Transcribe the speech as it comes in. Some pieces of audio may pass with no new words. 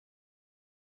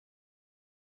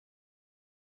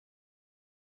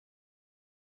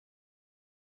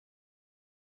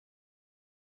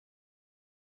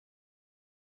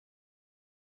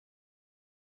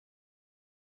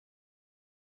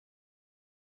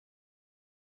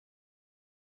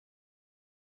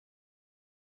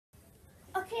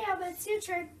Okay, Abba, it's your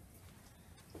turn.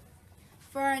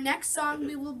 For our next song,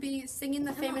 we will be singing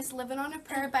the famous Livin' on a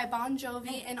Prayer by Bon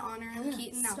Jovi in honor of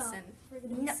Keaton Nelson. We're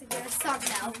going to sing our Stop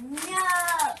now.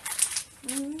 No!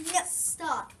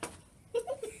 Stop.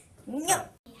 No!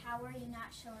 How are you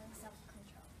not showing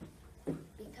self-control?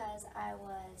 Because I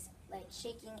was like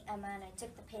shaking Emma and I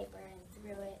took the paper and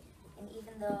threw it, and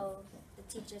even though the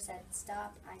teacher said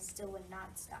stop, I still would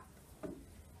not stop.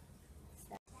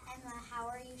 Emma, how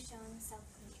are you showing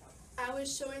self-control? I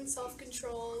was showing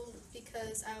self-control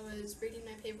because I was reading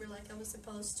my paper like I was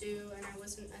supposed to, and I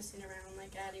wasn't messing around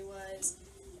like Addie was,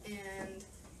 and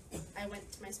I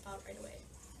went to my spot right away.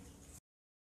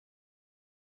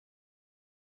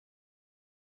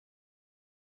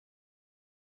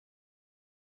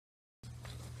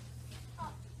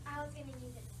 Oh, I was going to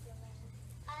use it to do math.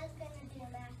 I was going to do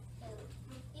math too.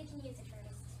 You can use it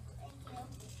first. Thank you.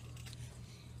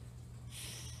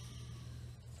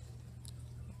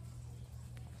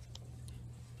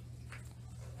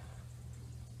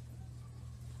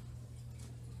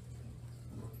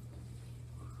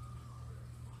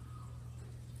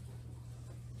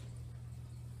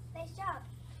 Nice job.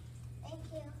 Thank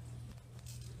you.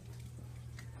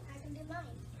 I can do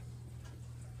mine.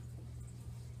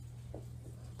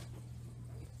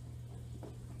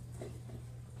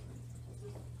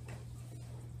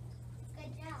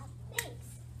 Good job. Thanks.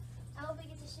 I hope we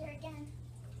get to share again.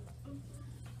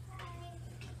 Bye.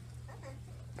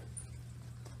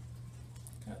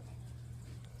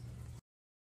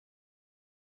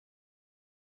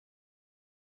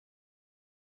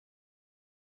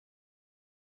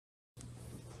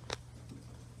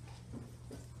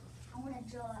 I want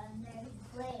to draw a naked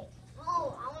blade. No,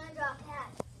 I want to draw a cat.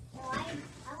 No, I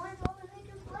want to draw a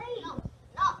naked blade. No,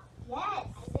 no. Yes.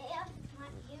 Isaiah, come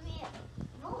on, give me it.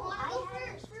 No, I had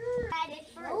it first. I did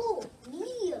first. No,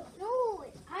 me. No,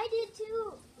 I did too.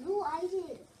 No, I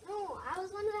did. No, I was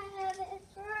one that had it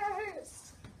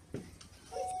first.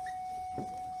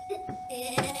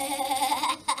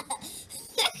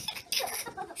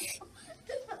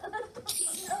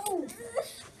 No.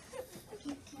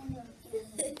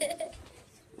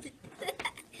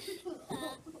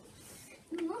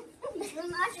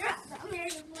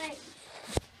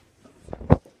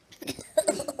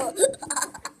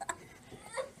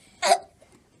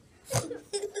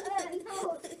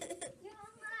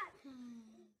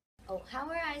 Oh, how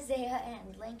are Isaiah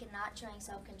and Lincoln not showing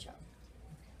self-control?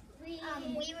 We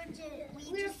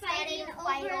were fighting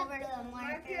over the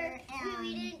marker, and we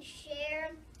didn't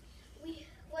share. We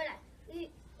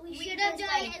should have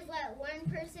done is let one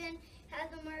person have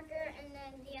the marker and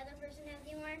then the other person have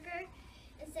the marker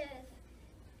instead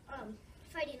of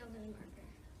fighting over the marker.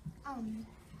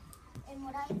 And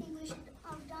what I think we should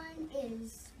have done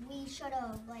is we should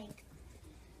have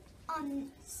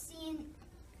seen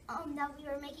that we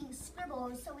were making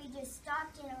scribbles, so we just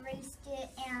stopped and erased it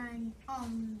and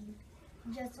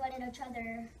just let each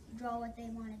other draw what they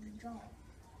wanted to draw.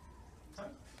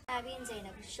 Abby and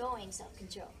Zainab showing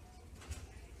self-control.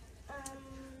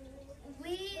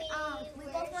 We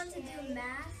both wanted to do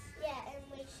math. Yeah, and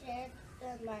we shared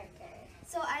the marker.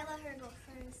 So I let her go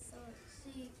first, so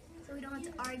we don't have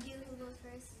to argue who goes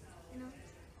first, you know?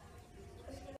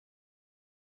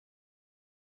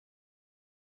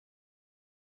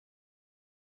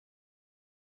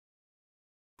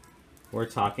 We're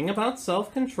talking about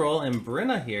self-control, and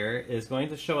Brenna here is going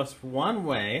to show us one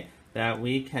way that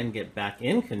we can get back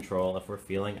in control if we're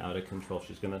feeling out of control.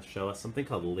 She's going to show us something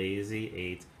called lazy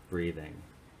 8 breathing.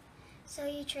 So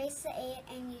you trace the 8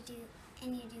 and you do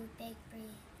big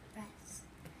breaths.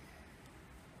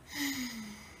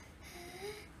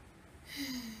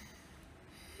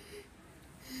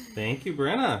 Thank you,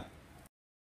 Brenna.